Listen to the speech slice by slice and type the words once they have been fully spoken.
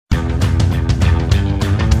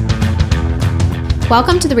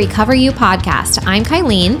Welcome to the Recover You podcast. I'm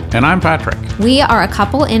Kylene. And I'm Patrick. We are a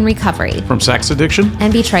couple in recovery from sex addiction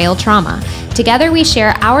and betrayal trauma. Together, we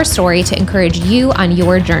share our story to encourage you on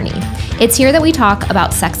your journey. It's here that we talk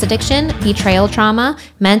about sex addiction, betrayal trauma,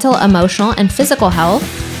 mental, emotional, and physical health,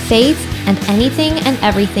 faith, and anything and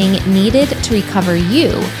everything needed to recover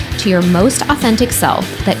you to your most authentic self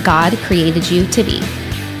that God created you to be.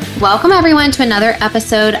 Welcome, everyone, to another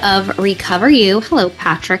episode of Recover You. Hello,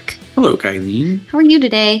 Patrick. Hello, Kylene. How are you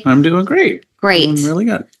today? I'm doing great. Great. I'm really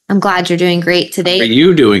good. I'm glad you're doing great today. How are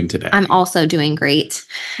you doing today? I'm also doing great.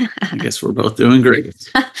 I guess we're both doing great.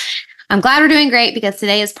 I'm glad we're doing great because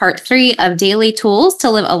today is part 3 of daily tools to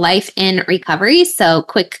live a life in recovery. So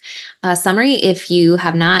quick summary, if you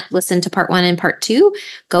have not listened to part 1 and part 2,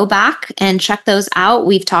 go back and check those out.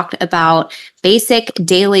 We've talked about basic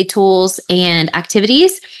daily tools and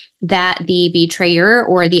activities that the betrayer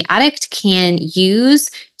or the addict can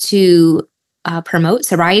use to promote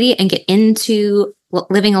sobriety and get into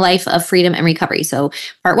living a life of freedom and recovery. So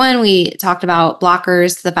part 1, we talked about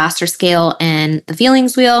blockers, the faster scale, and the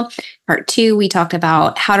feelings wheel. Part 2, we talked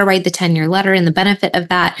about how to write the 10-year letter and the benefit of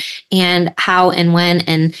that, and how and when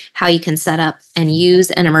and how you can set up and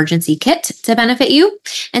use an emergency kit to benefit you.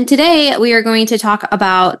 And today we are going to talk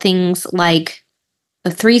about things like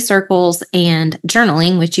the 3 circles and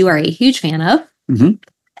journaling, which you are a huge fan of. Mm-hmm.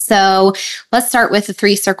 So let's start with the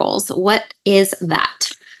 3 circles. What is that?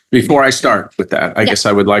 Before I start with that, I guess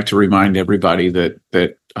I would like to remind everybody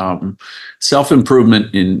that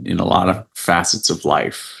self-improvement in a lot of facets of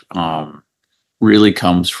life really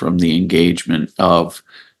comes from the engagement of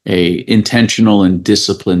a intentional and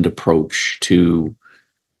disciplined approach to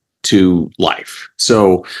life.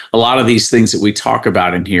 So a lot of these things that we talk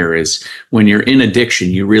about in here is when you're in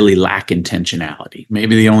addiction, you really lack intentionality.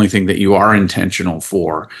 Maybe the only thing that you are intentional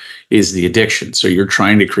for is the addiction. So you're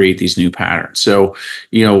trying to create these new patterns. So,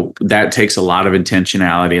 that takes a lot of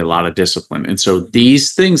intentionality, a lot of discipline. And so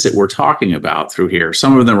these things that we're talking about through here,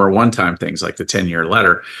 some of them are one-time things like the 10-year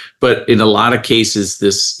letter, but in a lot of cases,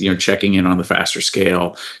 this, checking in on the faster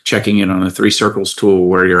scale, checking in on the 3 circles tool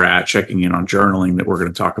where you're at, checking in on journaling that we're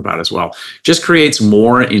going to talk about as well, just creates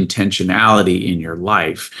more intentionality in your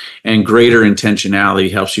life, and greater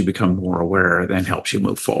intentionality helps you become more aware and helps you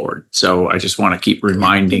move forward. So I just want to keep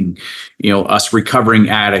reminding, us recovering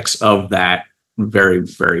addicts of that very,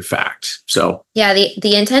 very fact. So yeah, the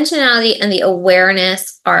intentionality and the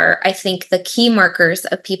awareness are, I think, the key markers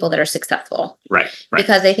of people that are successful. Right.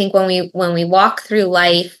 Because I think when we walk through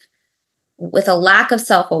life with a lack of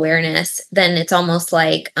self-awareness, then it's almost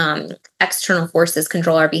like external forces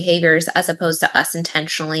control our behaviors as opposed to us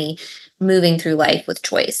intentionally moving through life with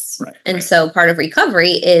choice. And so part of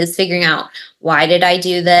recovery is figuring out, why did I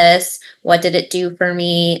do this? What did it do for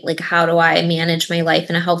me? Like, how do I manage my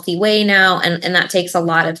life in a healthy way now? And that takes a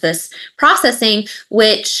lot of this processing,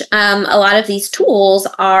 which a lot of these tools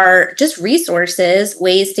are just resources,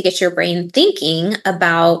 ways to get your brain thinking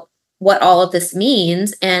about what all of this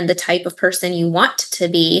means and the type of person you want to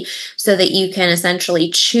be, so that you can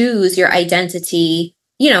essentially choose your identity,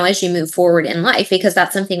 as you move forward in life, because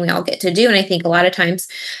that's something we all get to do. And I think a lot of times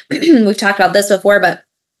we've talked about this before, but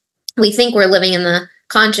we think we're living in the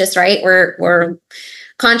conscious, right? We're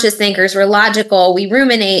conscious thinkers, we're logical, we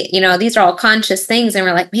ruminate, these are all conscious things. And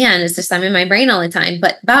we're like, man, it's just, I'm in my brain all the time.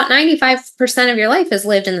 But about 95% of your life is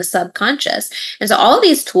lived in the subconscious. And so all of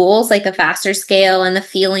these tools like the faster scale and the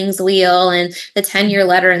feelings wheel and the 10-year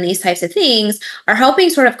letter and these types of things are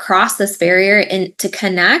helping sort of cross this barrier and to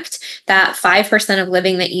connect that 5% of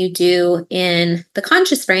living that you do in the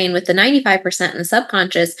conscious brain with the 95% in the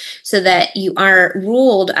subconscious, so that you are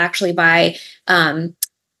ruled actually by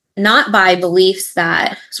not by beliefs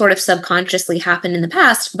that sort of subconsciously happened in the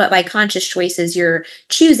past, but by conscious choices you're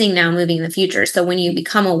choosing now moving in the future. So when you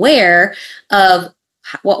become aware of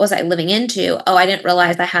what was I living into? Oh, I didn't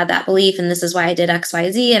realize I had that belief, and this is why I did X,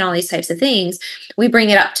 Y, Z, and all these types of things. We bring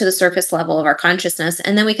it up to the surface level of our consciousness,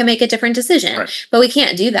 and then we can make a different decision. Right. But we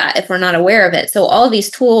can't do that if we're not aware of it. So all of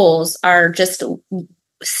these tools are just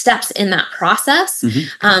steps in that process.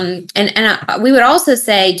 Mm-hmm. And we would also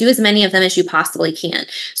say, do as many of them as you possibly can.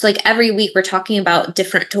 So like every week we're talking about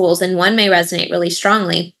different tools, and one may resonate really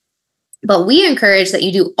strongly, but we encourage that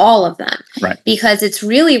you do all of them. Right. Because it's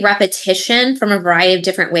really repetition from a variety of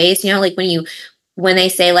different ways. Like when they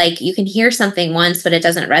say, like, you can hear something once, but it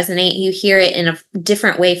doesn't resonate, you hear it in a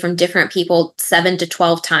different way from different people 7 to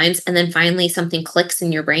 12 times, and then finally something clicks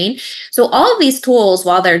in your brain. So all of these tools,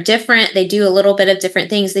 while they're different, they do a little bit of different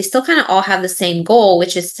things, they still kind of all have the same goal,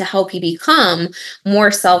 which is to help you become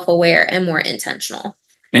more self-aware and more intentional.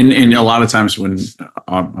 And a lot of times when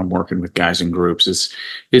I'm working with guys in groups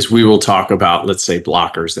is we will talk about, let's say,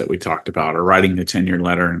 blockers that we talked about, or writing the 10-year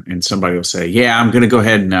letter, and somebody will say, yeah, I'm going to go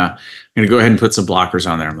ahead and put some blockers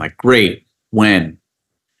on there. I'm like, great. When,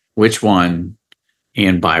 which one,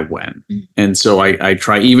 and by when? And so I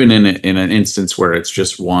try, even in an instance where it's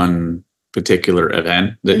just one particular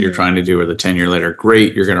event that you're trying to do, or the 10-year letter,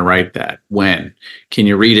 great, you're going to write that. When? Can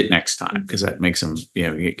you read it next time? Because that makes them,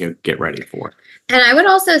 get ready for it. And I would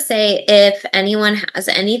also say, if anyone has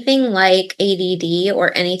anything like ADD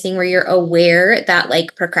or anything where you're aware that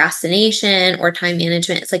like procrastination or time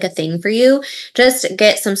management is like a thing for you, just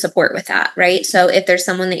get some support with that, right? So if there's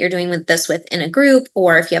someone that you're doing this with in a group,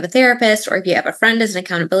 or if you have a therapist, or if you have a friend as an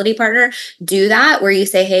accountability partner, do that where you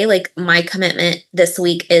say, hey, like my commitment this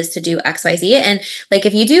week is to do XYZ. And like,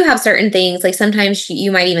 if you do have certain things, like sometimes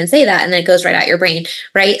you might even say that and then it goes right out your brain,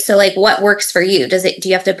 right? So like, what works for you? Do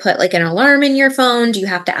you have to put like an alarm in your phone? Do you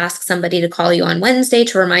have to ask somebody to call you on Wednesday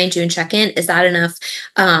to remind you and check in? Is that enough?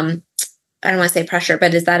 I don't want to say pressure,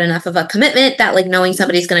 but is that enough of a commitment that like knowing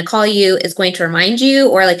somebody's going to call you is going to remind you?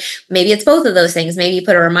 Or like maybe it's both of those things. Maybe you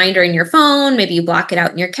put a reminder in your phone, maybe you block it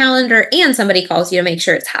out in your calendar, and somebody calls you to make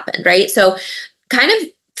sure it's happened, right? So kind of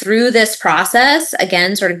through this process,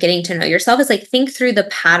 again, sort of getting to know yourself, is like think through the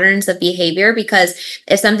patterns of behavior, because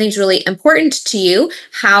if something's really important to you,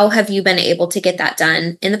 how have you been able to get that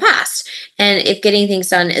done in the past? And if getting things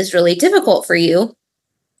done is really difficult for you,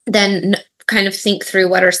 then kind of think through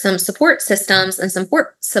what are some support systems and some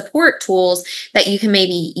support tools that you can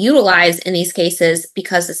maybe utilize in these cases,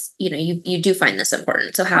 because you do find this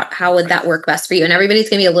important. So how would that work best for you? And everybody's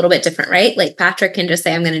going to be a little bit different, right? Like Patrick can just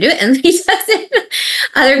say, I'm going to do it, and he does it.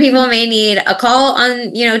 Other people may need a call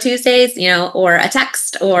on, Tuesdays, or a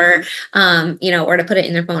text, or, or to put it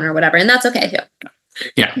in their phone or whatever. And that's okay too.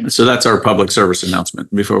 Yeah. So that's our public service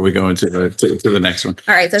announcement before we go into the next one.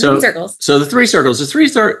 All right. So 3 circles. So the 3 circles,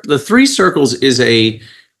 the 3 circles is a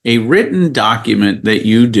written document that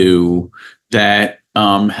you do that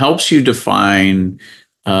helps you define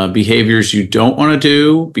behaviors you don't want to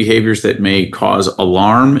do, behaviors that may cause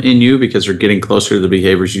alarm in you because they're getting closer to the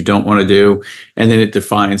behaviors you don't want to do. And then it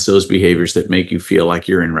defines those behaviors that make you feel like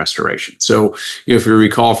you're in restoration. So if you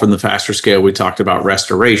recall from the faster scale, we talked about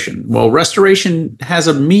restoration. Well, restoration has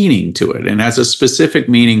a meaning to it and has a specific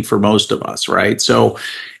meaning for most of us, right? So,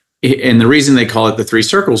 and the reason they call it the 3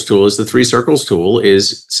 circles tool is the 3 circles tool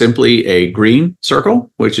is simply a green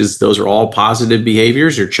circle, which is those are all positive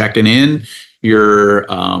behaviors. You're checking in. You're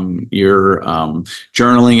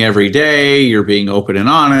journaling every day. You're being open and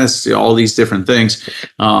honest. All these different things,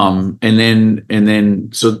 and then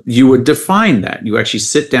so you would define that. You actually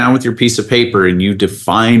sit down with your piece of paper and you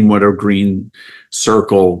define what a green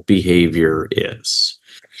circle behavior is.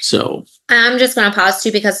 So I'm just going to pause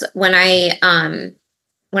too, because when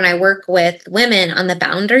I work with women on the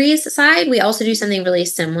boundaries side, we also do something really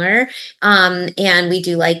similar. And we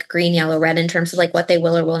do like green, yellow, red in terms of like what they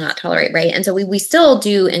will or will not tolerate, right? And so we still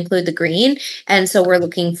do include the green. And so we're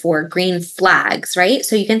looking for green flags, right?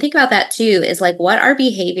 So you can think about that too, is like, what are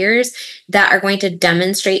behaviors that are going to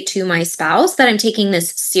demonstrate to my spouse that I'm taking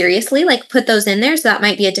this seriously? Like put those in there. So that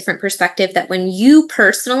might be a different perspective, that when you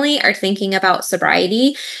personally are thinking about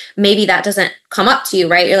sobriety, maybe that doesn't come up to you,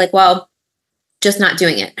 right? You're like, well, just not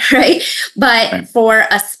doing it, right? But for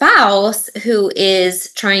a spouse who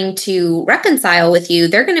is trying to reconcile with you,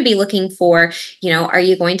 they're going to be looking for, are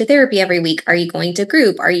you going to therapy every week? Are you going to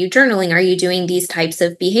group? Are you journaling? Are you doing these types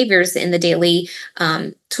of behaviors in the daily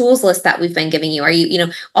tools list that we've been giving you? Are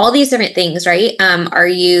you, all these different things, right? Are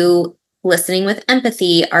you listening with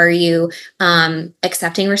empathy? Are you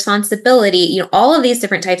accepting responsibility? All of these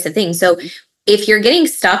different types of things. So if you're getting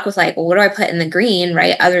stuck with like, well, what do I put in the green,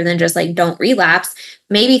 right? Other than just like, don't relapse,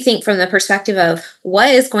 maybe think from the perspective of what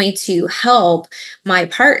is going to help my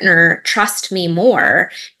partner trust me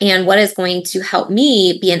more, and what is going to help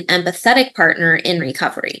me be an empathetic partner in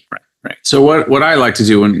recovery. Right. So what I like to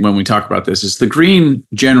do when we talk about this is the green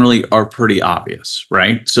generally are pretty obvious,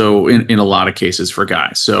 right? So in a lot of cases for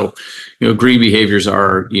guys. So, green behaviors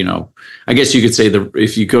are, I guess you could say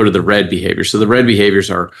if you go to the red behaviors. So the red behaviors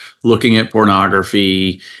are looking at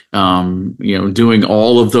pornography, doing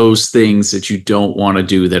all of those things that you don't want to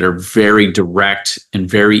do that are very direct and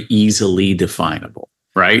very easily definable.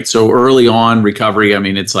 Right. So early on recovery, I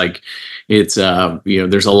mean, it's like, there's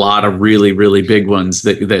a lot of really, really big ones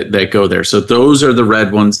that go there. So those are the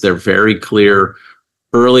red ones. They're very clear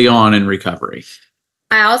early on in recovery.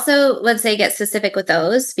 I also would say get specific with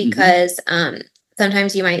those, because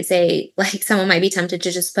sometimes you might say, like, someone might be tempted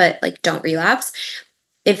to just put like, don't relapse.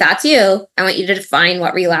 if that's you, I want you to define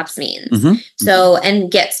what relapse means. Mm-hmm. So,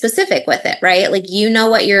 and get specific with it, right? Like, you know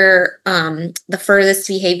what your, the furthest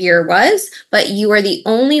behavior was, but you are the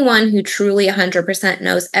only one who truly 100%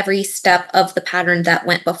 knows every step of the pattern that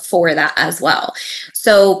went before that as well.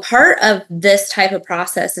 So part of this type of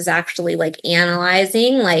process is actually like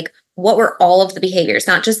analyzing, like, what were all of the behaviors,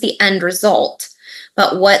 not just the end result,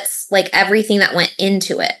 but what's like everything that went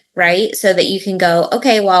into it, right? So that you can go,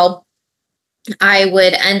 okay, well, I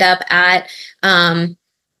would end up at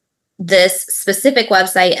this specific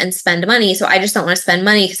website and spend money. So I just don't want to spend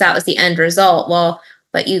money because that was the end result. Well,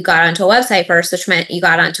 but you got onto a website first, which meant you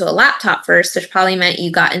got onto a laptop first, which probably meant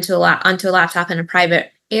you got onto a laptop in a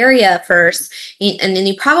private area first. And then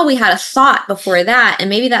you probably had a thought before that.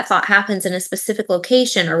 And maybe that thought happens in a specific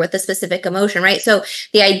location or with a specific emotion, right? So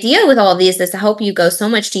the idea with all of these is to help you go so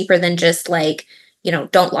much deeper than just like,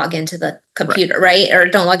 don't log into the computer, right? Or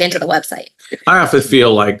don't log into the website. I often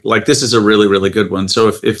feel like this is a really, really good one.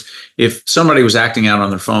 So if somebody was acting out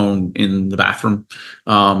on their phone in the bathroom,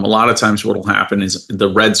 a lot of times what will happen is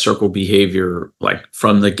the red circle behavior, like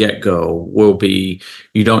from the get-go, will be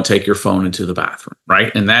you don't take your phone into the bathroom,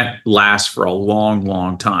 right? And that lasts for a long,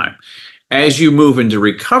 long time. As you move into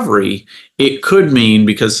recovery, it could mean,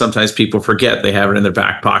 because sometimes people forget they have it in their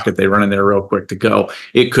back pocket, they run in there real quick to go.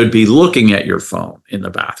 It could be looking at your phone in the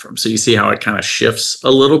bathroom. So you see how it kind of shifts a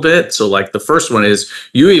little bit. So like the first one is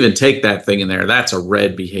you even take that thing in there. That's a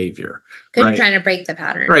red behavior. Because right? You're trying to break the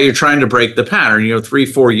pattern. Right. You're trying to break the pattern.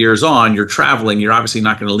 3-4 years on, you're traveling. You're obviously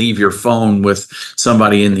not going to leave your phone with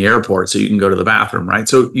somebody in the airport so you can go to the bathroom. Right.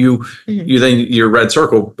 So you then your red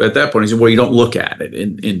circle at that point is, well, you don't look at it.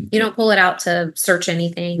 You don't pull it out to search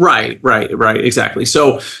anything. Right. Exactly.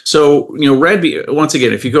 So red, once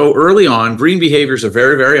again, if you go early on, green behaviors are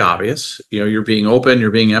very, very obvious. You're being open,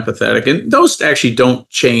 you're being empathetic, and those actually don't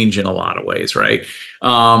change in a lot of ways. Right.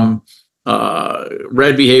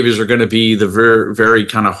 Red behaviors are going to be the very, very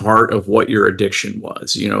kind of heart of what your addiction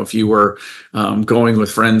was. If you were going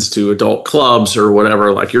with friends to adult clubs or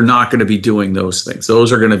whatever, like you're not going to be doing those things.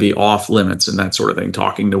 Those are going to be off limits and that sort of thing,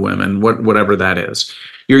 talking to women, whatever that is.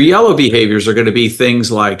 Your yellow behaviors are going to be things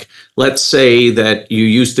like, let's say that you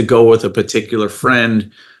used to go with a particular friend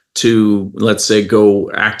to, let's say, go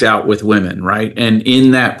act out with women, right? And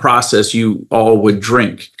in that process, you all would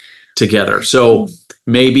drink together. So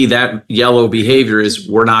maybe that yellow behavior is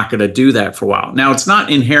we're not going to do that for a while. Now, it's not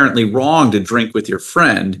inherently wrong to drink with your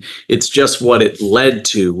friend. It's just what it led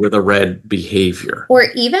to with a red behavior. Or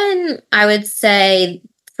even, I would say,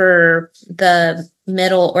 for the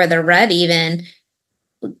middle or the red, even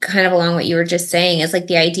kind of along what you were just saying, is like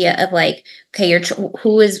the idea of like, okay,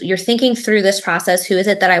 you're thinking through this process. Who is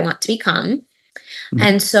it that I want to become?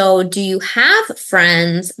 And so do you have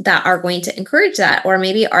friends that are going to encourage that? Or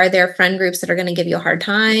maybe are there friend groups that are going to give you a hard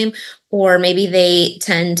time? Or maybe they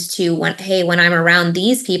tend to, when I'm around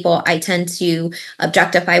these people, I tend to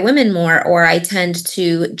objectify women more, or I tend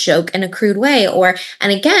to joke in a crude way.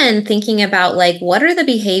 And again, thinking about like, what are the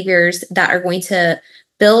behaviors that are going to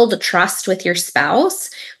build trust with your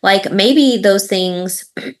spouse? Like maybe those things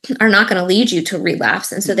are not going to lead you to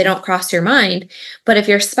relapse, and so they don't cross your mind. But if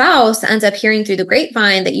your spouse ends up hearing through the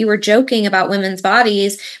grapevine that you were joking about women's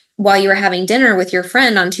bodies while you were having dinner with your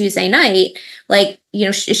friend on Tuesday night, like,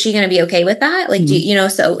 is she going to be okay with that? Like,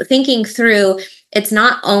 so thinking through, it's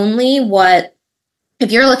not only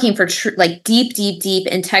if you're looking for deep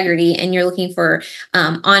integrity, and you're looking for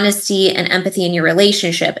honesty and empathy in your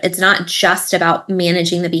relationship, it's not just about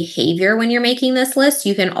managing the behavior when you're making this list.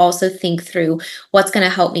 You can also think through what's going to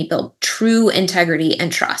help me build true integrity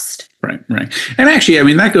and trust. Right. And actually, I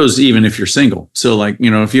mean, that goes even if you're single. So like,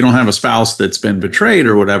 if you don't have a spouse that's been betrayed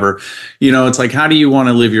or whatever, it's like, how do you want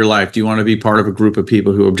to live your life? Do you want to be part of a group of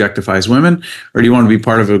people who objectifies women? Or do you want to be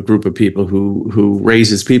part of a group of people who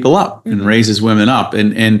raises people up and raises women up?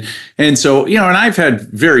 And so, and I've had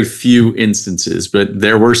very few instances, but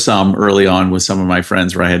there were some early on with some of my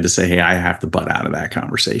friends where I had to say, hey, I have to butt out of that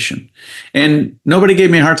conversation. And nobody gave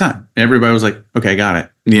me a hard time. Everybody was like, okay, got it.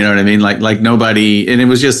 You know what I mean? Like nobody, and it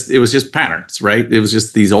was just patterns, right? It was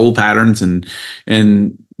just these old patterns, and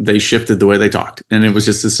they shifted the way they talked, and it was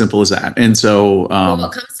just as simple as that. And so,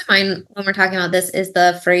 what comes to mind when we're talking about this is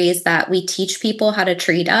the phrase that we teach people how to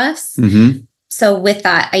treat us. So with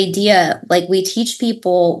that idea, like we teach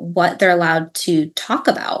people what they're allowed to talk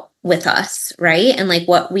about with us, right? And like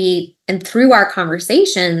and through our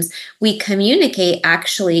conversations, we communicate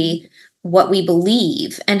actually what we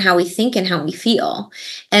believe and how we think and how we feel.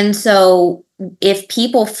 And so if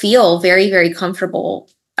people feel very, very comfortable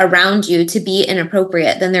around you to be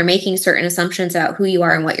inappropriate, then they're making certain assumptions about who you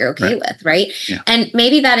are and what you're okay with, right? Yeah. And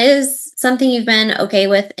maybe that is something you've been okay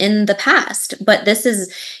with in the past. But this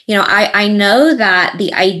is, I know that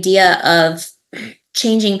the idea of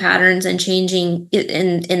changing patterns and changing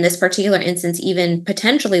in this particular instance, even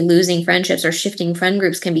potentially losing friendships or shifting friend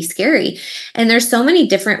groups can be scary. And there's so many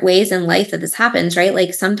different ways in life that this happens, right?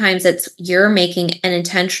 Like sometimes it's you're making an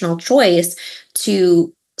intentional choice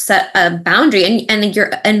to set a boundary and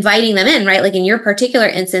you're inviting them in, right? Like in your particular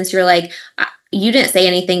instance, you're like, you didn't say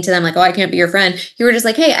anything to them like, oh, I can't be your friend. You were just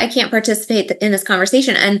like, hey, I can't participate in this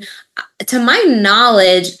conversation. And to my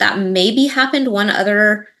knowledge, that maybe happened one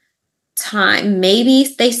other time.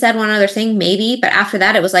 Maybe they said one other thing, maybe, but after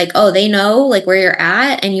that it was like, oh, they know like where you're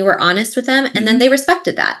at and you were honest with them and then they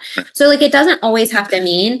respected that. So like it doesn't always have to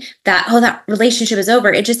mean that, oh, that relationship is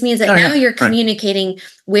over. It just means that now you're communicating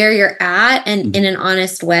where you're at and in an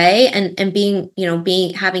honest way and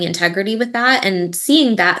being having integrity with that and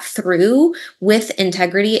seeing that through with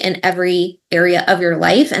integrity in every area of your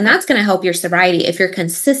life. And that's going to help your sobriety if you're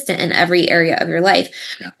consistent in every area of your life.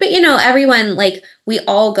 But everyone, like, we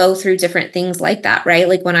all go through different things like that, right?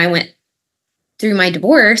 Like when I went through my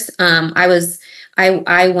divorce, I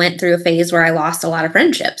went through a phase where I lost a lot of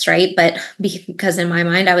friendships, right? But because in my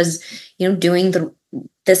mind I was, doing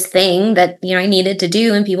this thing that, I needed to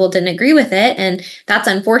do and people didn't agree with it. And that's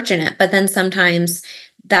unfortunate. But then sometimes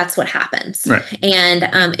that's what happens. Right.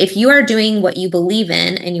 And if you are doing what you believe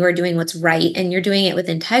in and you are doing what's right and you're doing it with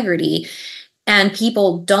integrity, and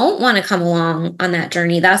people don't want to come along on that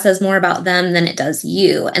journey, that says more about them than it does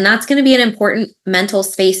you. And that's going to be an important mental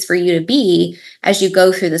space for you to be as you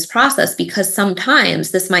go through this process, because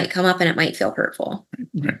sometimes this might come up and it might feel hurtful.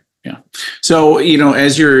 Right. Yeah. So,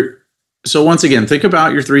 so once again, think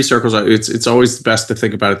about your 3 circles. It's always best to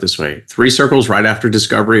think about it this way. 3 circles right after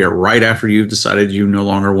discovery or right after you've decided you no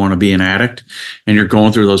longer want to be an addict and you're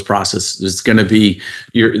going through those processes. It's going to be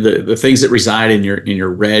the things that reside in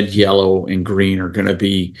your red, yellow, and green are going to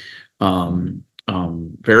be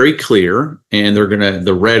very clear. And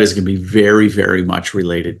the red is going to be very, very much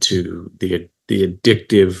related to the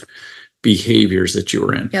addictive behaviors that you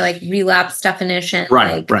were in. Yeah, like relapse definition.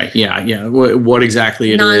 Right, right. Yeah. What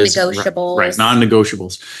exactly it is. Non-negotiables. Right,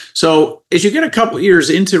 non-negotiables. So as you get a couple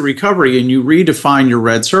years into recovery and you redefine your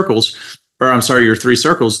red circles, your 3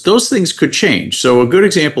 circles, those things could change. So a good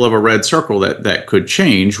example of a red circle that could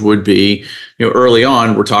change would be, early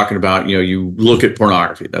on, we're talking about, you look at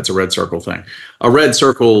pornography. That's a red circle thing. A red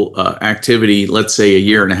circle activity, let's say a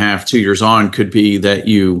year and a half, 2 years on, could be that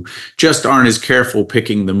you just aren't as careful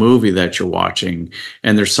picking the movie that you're watching.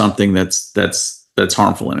 And there's something that's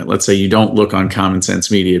harmful in it. Let's say you don't look on Common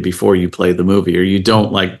Sense Media before you play the movie, or you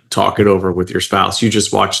don't talk it over with your spouse. You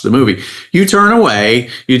just watch the movie. You turn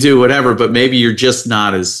away, you do whatever, but maybe you're just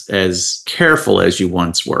not as careful as you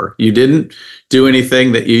once were. You didn't do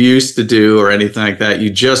anything that you used to do or anything like that.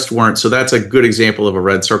 You just weren't. So that's a good example of a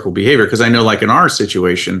red circle behavior, because I know in our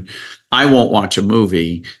situation, I won't watch a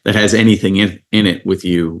movie that has anything in it with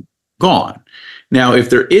you gone. Now, if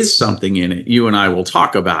there is something in it, you and I will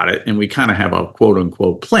talk about it, and we kind of have a quote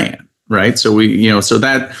unquote plan, right? So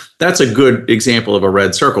that's a good example of a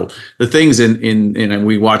red circle. The things and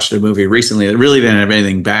we watched a movie recently that really didn't have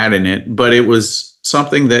anything bad in it, but it was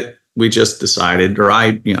something that we just decided, or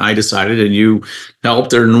I decided and you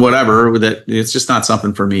helped or whatever, that it's just not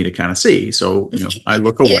something for me to kind of see. So, I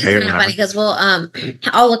look away. It's kind of funny because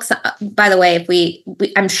I'll look, by the way,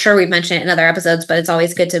 if I'm sure we've mentioned it in other episodes, but it's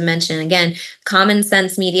always good to mention again,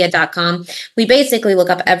 commonsensemedia.com. We basically look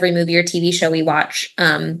up every movie or TV show we watch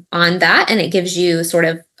on that. And it gives you sort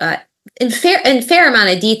of, in fair amount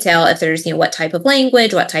of detail, if there's what type of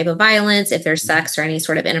language, what type of violence, if there's sex or any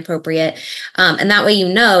sort of inappropriate, and that way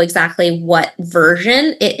exactly what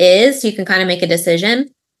version it is, so you can kind of make a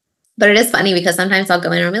decision. But it is funny because sometimes I'll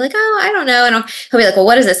go in and I'll be like, oh, I don't know, and he'll be like, well,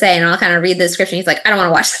 what does it say? And I'll kind of read the description. He's like, I don't want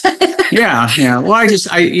to watch that. Yeah. Well, there's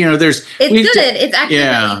it's good. It's actually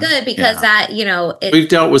really good because we've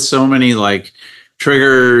dealt with so many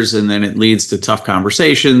triggers, and then it leads to tough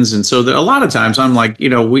conversations. And so a lot of times I'm like, I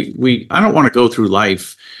don't want to go through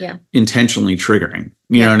life intentionally triggering.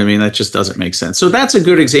 You know what I mean? That just doesn't make sense. So that's a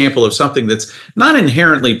good example of something that's not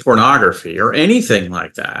inherently pornography or anything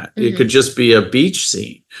like that. Mm-hmm. It could just be a beach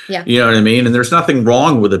scene. Yeah. You know what I mean? And there's nothing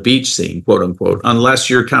wrong with a beach scene, quote unquote, unless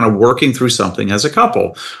you're kind of working through something as a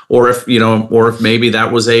couple, or if maybe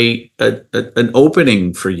that was an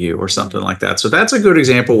opening for you or something like that. So that's a good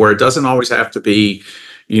example where it doesn't always have to be,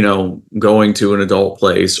 going to an adult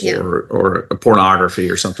place or a pornography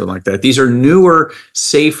or something like that. These are newer,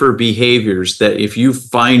 safer behaviors that if you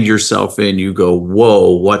find yourself in, you go,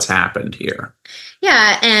 whoa, what's happened here?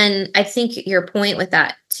 Yeah. And I think your point with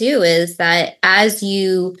that too is that as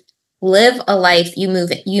you live a life, you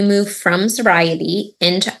move from sobriety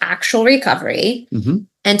into actual recovery.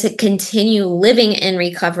 And to continue living in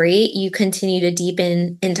recovery, you continue to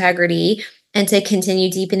deepen integrity. And to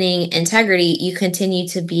continue deepening integrity, you continue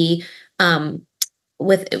to be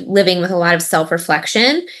living with a lot of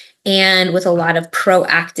self-reflection and with a lot of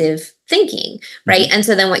proactive thinking, right? And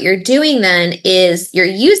so then what you're doing then is you're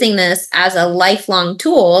using this as a lifelong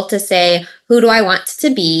tool to say, who do I want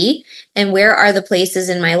to be? And where are the places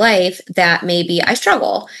in my life that maybe I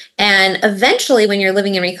struggle? And eventually, when you're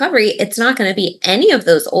living in recovery, it's not going to be any of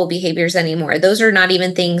those old behaviors anymore. Those are not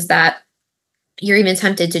even things that you're even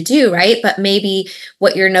tempted to do, right? But maybe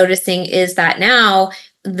what you're noticing is that now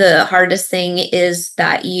the hardest thing is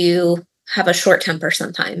that you have a short temper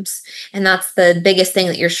sometimes. And that's the biggest thing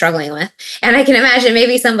that you're struggling with. And I can imagine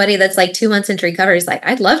maybe somebody that's like 2 months into recovery is like,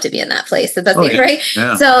 I'd love to be in that place. That's right.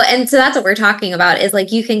 Yeah. So that's what we're talking about is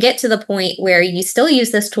like, you can get to the point where you still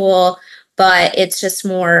use this tool, but it's just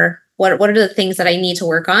more, what are the things that I need to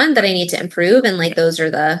work on, that I need to improve? And like, those are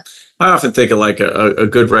the... I often think of like a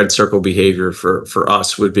good red circle behavior for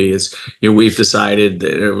us would be is, we've decided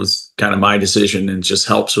that it was kind of my decision and just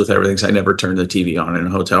helps with everything. So I never turn the TV on in a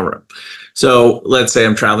hotel room. So let's say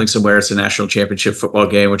I'm traveling somewhere, it's a national championship football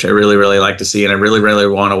game, which I really, really like to see. And I really, really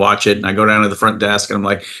want to watch it. And I go down to the front desk and I'm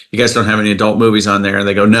like, you guys don't have any adult movies on there? And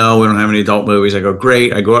they go, no, we don't have any adult movies. I go,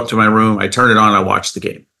 great. I go up to my room, I turn it on, I watch the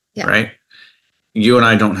game. Yeah. Right. You and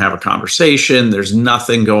I don't have a conversation. There's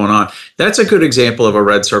nothing going on. That's a good example of a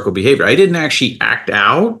red circle behavior. I didn't actually act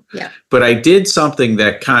out, but I did something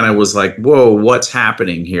that kind of was like, whoa, what's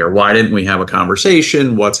happening here? Why didn't we have a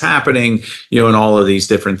conversation? What's happening? And all of these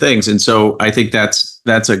different things. And so I think that's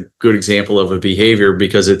a good example of a behavior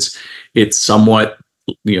because it's somewhat,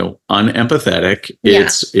 unempathetic. Yeah.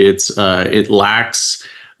 It lacks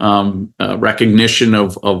recognition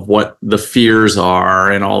of what the fears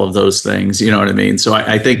are and all of those things, you know what I mean? So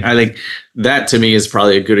I think that to me is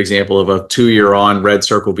probably a good example of a 2-year on red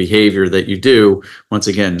circle behavior that you do. Once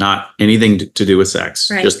again, not anything to do with sex,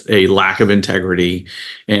 just a lack of integrity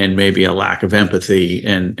and maybe a lack of empathy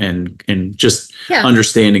and just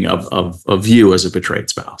understanding of you as a betrayed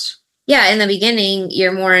spouse. Yeah, in the beginning,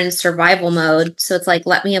 you're more in survival mode. So it's like,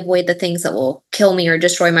 let me avoid the things that will kill me or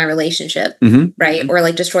destroy my relationship, right? Or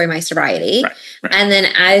like destroy my sobriety. Right. And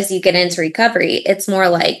then as you get into recovery, it's more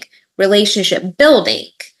like relationship building,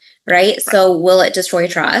 right? So will it destroy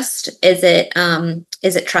trust? Is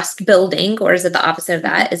it trust building, or is it the opposite of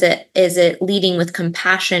that? Is it leading with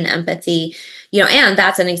compassion, empathy? And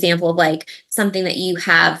that's an example of like something that you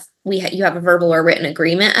have a verbal or written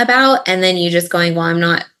agreement about, and then you just going, well, I'm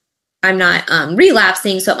not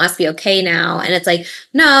relapsing, so it must be okay now. And it's like,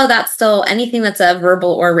 no, that's still anything that's a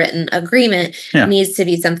verbal or written agreement needs to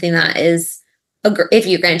be something that is, if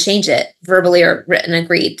you're going to change it, verbally or written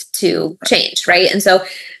agreed to change, right? And so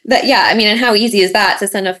and how easy is that to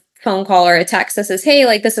send a phone call or a text that says, hey,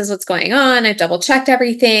 like, this is what's going on. I've double checked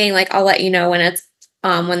everything. Like, I'll let you know when it's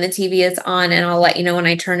when the TV is on, and I'll let you know when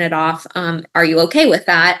I turn it off. Are you okay with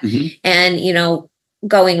that? And,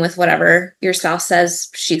 going with whatever your spouse says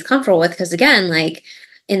she's comfortable with. Because again, like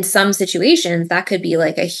in some situations, that could be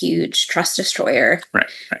like a huge trust destroyer. Right.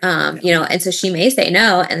 And so she may say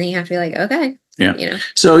no, and then you have to be like, okay. Yeah.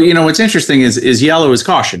 So, what's interesting is yellow is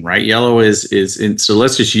caution, right? Yellow is so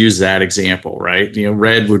let's just use that example, right?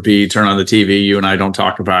 Red would be turn on the TV. You and I don't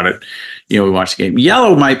talk about it. We watch the game.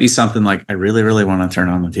 Yellow might be something like, I really, really want to turn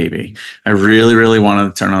on the TV. I really, really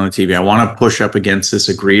want to turn on the TV. I want to push up against this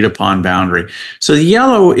agreed upon boundary. So the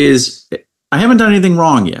yellow is, I haven't done anything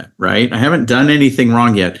wrong yet, right? I haven't done anything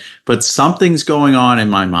wrong yet, but something's going on in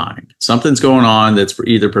my mind. Something's going on that's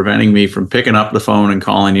either preventing me from picking up the phone and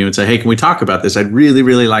calling you and say, hey, can we talk about this? I'd really,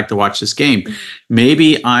 really like to watch this game.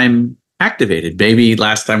 Maybe I'm activated. Maybe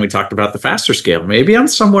last time we talked about the faster scale. Maybe I'm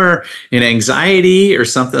somewhere in anxiety or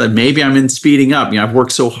something. Maybe I'm in speeding up. I've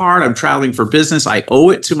worked so hard. I'm traveling for business. I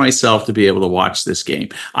owe it to myself to be able to watch this game.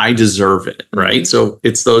 I deserve it, right? So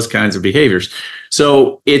it's those kinds of behaviors.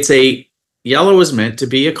 So yellow is meant to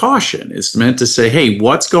be a caution. It's meant to say, hey,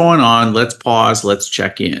 what's going on? Let's pause. Let's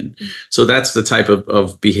check in. So that's the type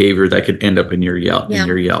of behavior that could end up in your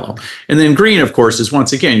yellow. And then green, of course, is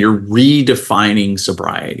once again, you're redefining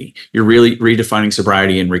sobriety. You're really redefining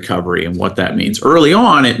sobriety and recovery and what that means. Early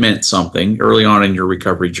on, it meant something early on in your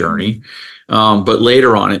recovery journey. But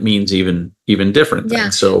later on, it means even different things. Yeah.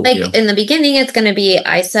 So in the beginning, it's going to be,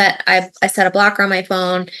 I set a blocker on my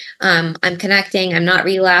phone. I'm connecting. I'm not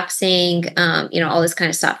relapsing. All this kind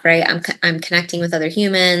of stuff, right? I'm connecting with other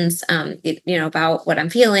humans. About what I'm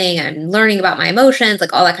feeling. I'm learning about my emotions,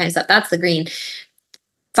 like all that kind of stuff. That's the green.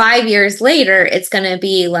 5 years later, it's going to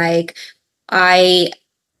be like, I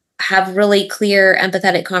have really clear,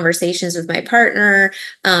 empathetic conversations with my partner.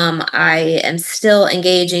 I am still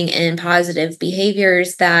engaging in positive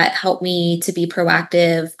behaviors that help me to be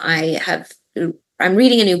proactive. I'm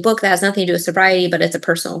reading a new book that has nothing to do with sobriety, but it's a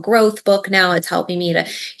personal growth book now. It's helping me to,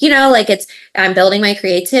 I'm building my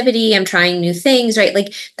creativity. I'm trying new things, right?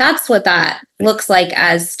 Like that's what that looks like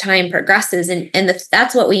as time progresses.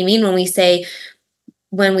 That's what we mean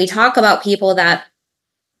when we talk about people that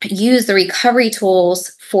use the recovery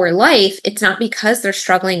tools for life, it's not because they're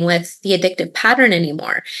struggling with the addictive pattern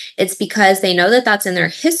anymore. It's because they know that that's in their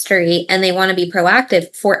history and they want to be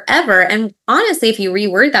proactive forever. And honestly, if you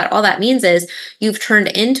reword that, all that means is you've turned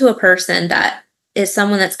into a person that is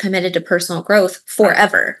someone that's committed to personal growth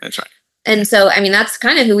forever. That's right. And so, I mean, that's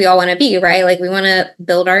kind of who we all want to be, right? Like we want to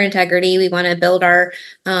build our integrity. We want to build our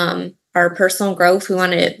personal growth. We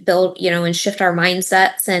want to build, and shift our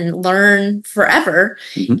mindsets and learn forever.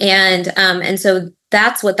 And so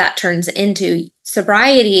that's what that turns into.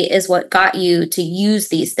 Sobriety is what got you to use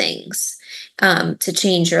these things to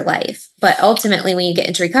change your life. But ultimately, when you get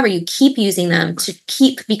into recovery, you keep using them to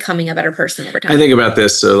keep becoming a better person over time. I think about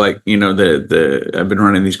this. So like, I've been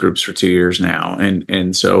running these groups for 2 years now.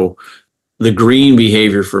 And so the green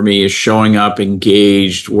behavior for me is showing up,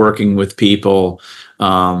 engaged, working with people,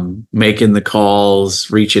 making the calls,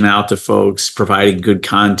 reaching out to folks, providing good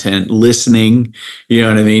content, listening, you know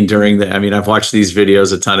what I mean? I've watched these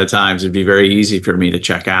videos a ton of times. It'd be very easy for me to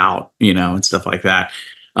check out, and stuff like that.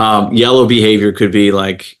 Yellow behavior could be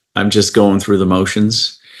like, I'm just going through the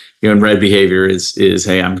motions. And red behavior is,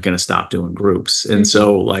 hey, I'm going to stop doing groups. And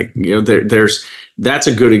so like, that's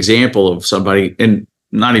a good example of somebody, and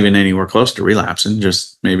not even anywhere close to relapsing,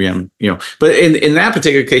 just maybe but in that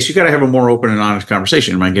particular case, you got to have a more open and honest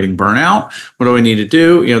conversation. Am I getting burnout? What do I need to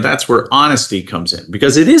do? That's where honesty comes in,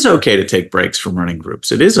 because it is okay to take breaks from running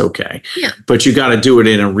groups. It is okay. Yeah. But you got to do it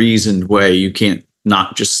in a reasoned way. You can't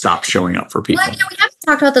not just stop showing up for people. Well, we haven't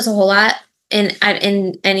talked about this a whole lot in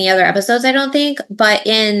any other episodes, I don't think, but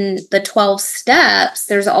in the 12 steps,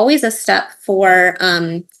 there's always a step for,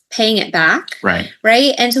 paying it back. Right.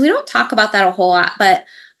 Right. And so we don't talk about that a whole lot, but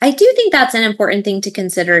I do think that's an important thing to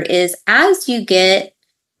consider is as you get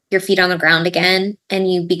your feet on the ground again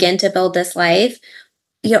and you begin to build this life,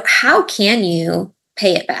 how can you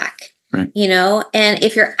pay it back? Right. And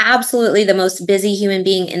if you're absolutely the most busy human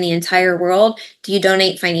being in the entire world, do you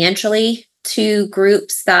donate financially to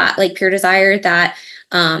groups that like Pure Desire that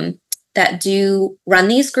do run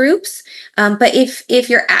these groups? But if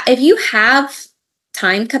you have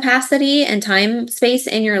time capacity and time space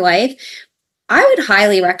in your life, I would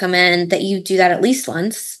highly recommend that you do that at least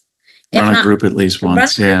once. Run a group at least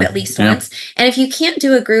once. Once. And if you can't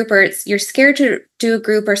do a group or you're scared to do a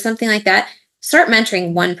group or something like that, start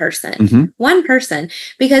mentoring one person. One person.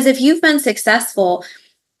 Because if you've been successful,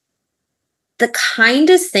 the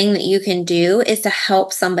kindest thing that you can do is to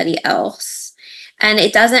help somebody else. And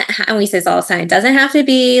it doesn't, and we say this all the time, it doesn't have to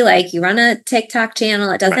be like you run a TikTok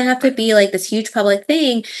channel. It doesn't have to be like this huge public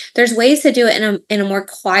thing. There's ways to do it in a more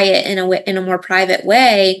quiet, in a more private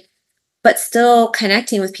way, but still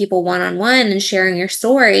connecting with people one-on-one and sharing your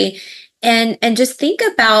story. And just think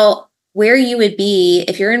about where you would be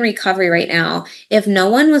if you're in recovery right now, if no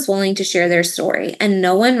one was willing to share their story and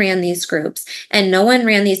no one ran these groups and no one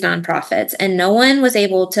ran these nonprofits and no one was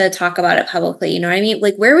able to talk about it publicly. You know what I mean?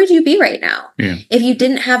 Like, where would you be right now if you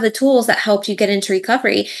didn't have the tools that helped you get into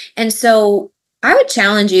recovery? And so I would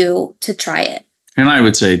challenge you to try it. And I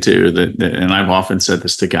would say too that and I've often said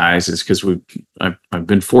this to guys, is because I've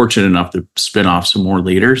been fortunate enough to spin off some more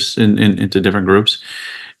leaders into different groups.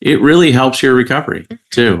 It really helps your recovery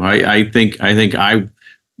too. I think I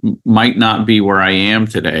might not be where I am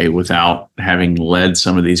today without having led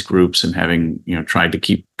some of these groups and having, tried to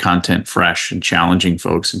keep content fresh and challenging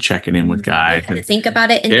folks and checking in with guys. You've had to think about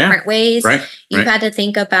it in different ways. Right, You've had to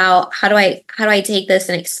think about how do I take this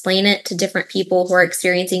and explain it to different people who are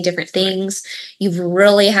experiencing different things. You've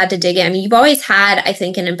really had to dig in. I mean, you've always had, I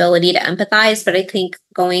think, an ability to empathize, but I think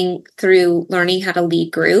going through learning how to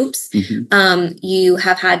lead groups, you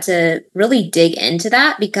have had to really dig into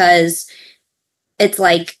that, because it's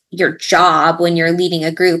like your job when you're leading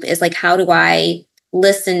a group is like, how do I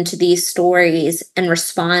listen to these stories and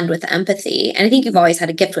respond with empathy? And I think you've always had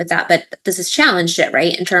a gift with that, but this has challenged it,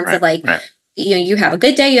 right? In terms of like, you have a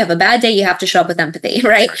good day, you have a bad day, you have to show up with empathy,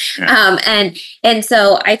 right? And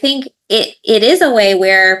so I think it is a way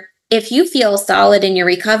where if you feel solid in your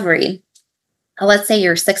recovery, let's say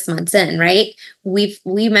you're 6 months in, right? We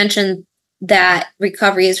mentioned that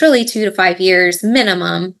recovery is really 2 to 5 years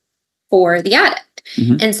minimum for the addict.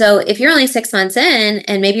 And so if you're only 6 months in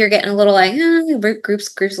and maybe you're getting a little like,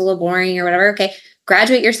 groups a little boring or whatever, okay,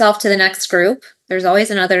 graduate yourself to the next group. There's always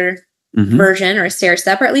another version or a stair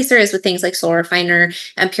step, or at least there is with things like Soul Refiner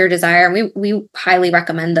and Pure Desire. And we highly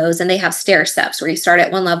recommend those. And they have stair steps where you start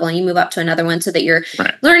at one level and you move up to another one so that you're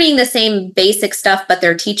learning the same basic stuff, but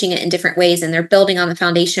they're teaching it in different ways and they're building on the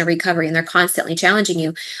foundation of recovery and they're constantly challenging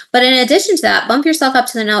you. But in addition to that, bump yourself up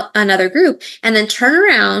to another group and then turn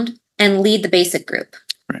around and lead the basic group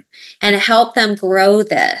and help them grow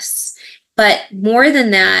this. But more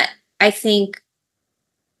than that, I think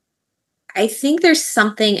there's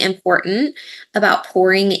something important about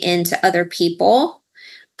pouring into other people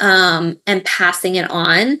and passing it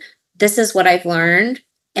on. This is what I've learned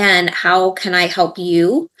and how can I help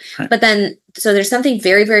you? But then, so there's something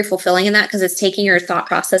very, very fulfilling in that because it's taking your thought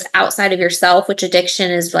process outside of yourself, which addiction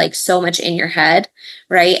is like so much in your head,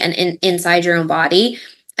 right? And inside your own body.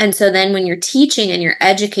 And so then when you're teaching and you're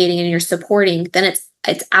educating and you're supporting, then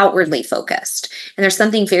it's outwardly focused. And there's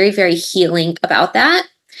something very, very healing about that.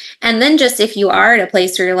 And then just if you are at a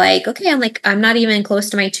place where you're like, okay, I'm not even close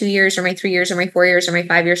to my 2 years or my 3 years or my 4 years or my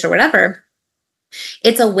 5 years or whatever,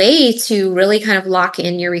 it's a way to really kind of lock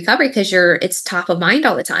in your recovery because it's top of mind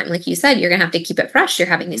all the time. Like you said, you're going to have to keep it fresh. You're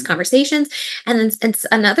having these conversations. And then it's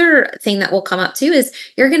another thing that will come up too is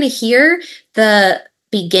you're going to hear the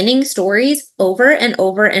beginning stories over and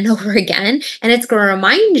over and over again. And it's going to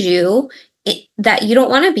remind you that you don't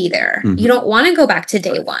want to be there. You don't want to go back to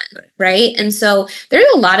day one, right? And so there's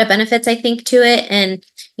a lot of benefits, I think, to it. And,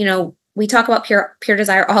 we talk about Pure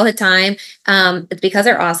Desire all the time. It's because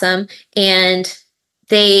they're awesome. And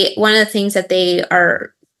one of the things that they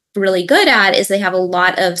are really good at is they have a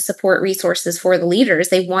lot of support resources for the leaders.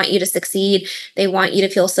 They want you to succeed. They want you to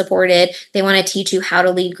feel supported. They want to teach you how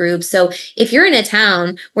to lead groups. So if you're in a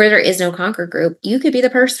town where there is no Conquer group, you could be the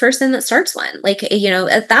first person that starts one.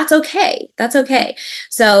 That's okay. That's okay.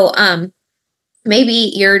 So,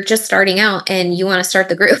 maybe you're just starting out and you want to start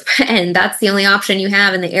the group and that's the only option you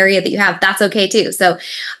have in the area that you have. That's okay too. So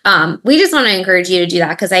we just want to encourage you to do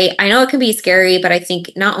that because I know it can be scary, but I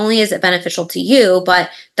think not only is it beneficial to you, but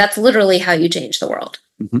that's literally how you change the world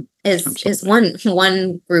is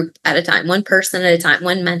one group at a time, one person at a time,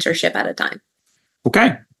 one mentorship at a time.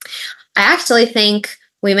 Okay. I actually think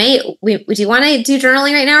do you want to do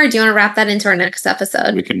journaling right now or do you want to wrap that into our next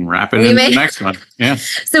episode? We can wrap it into the next one. Yeah.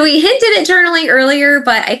 So we hinted at journaling earlier,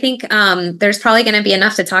 but I think there's probably going to be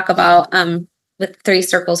enough to talk about with 3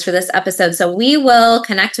 circles for this episode. So we will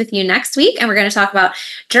connect with you next week and we're going to talk about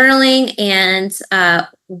journaling and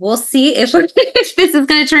we'll see if this is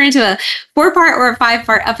going to turn into a 4-part or a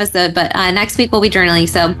 5-part episode. But next week we'll be journaling.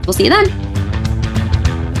 So we'll see you then.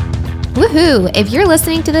 Woohoo! If you're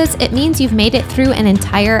listening to this, it means you've made it through an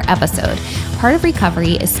entire episode. Part of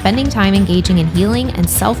recovery is spending time engaging in healing and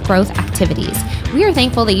self-growth activities. We are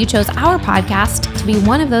thankful that you chose our podcast to be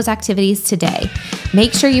one of those activities today.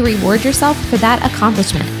 Make sure you reward yourself for that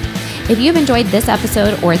accomplishment. If you've enjoyed this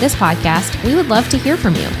episode or this podcast, we would love to hear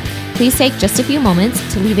from you. Please take just a few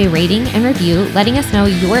moments to leave a rating and review, letting us know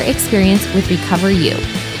your experience with Recover You.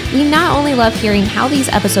 We not only love hearing how these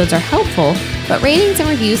episodes are helpful, but ratings and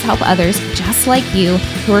reviews help others just like you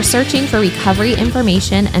who are searching for recovery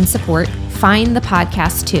information and support find the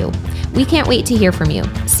podcast too. We can't wait to hear from you.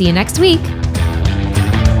 See you next week.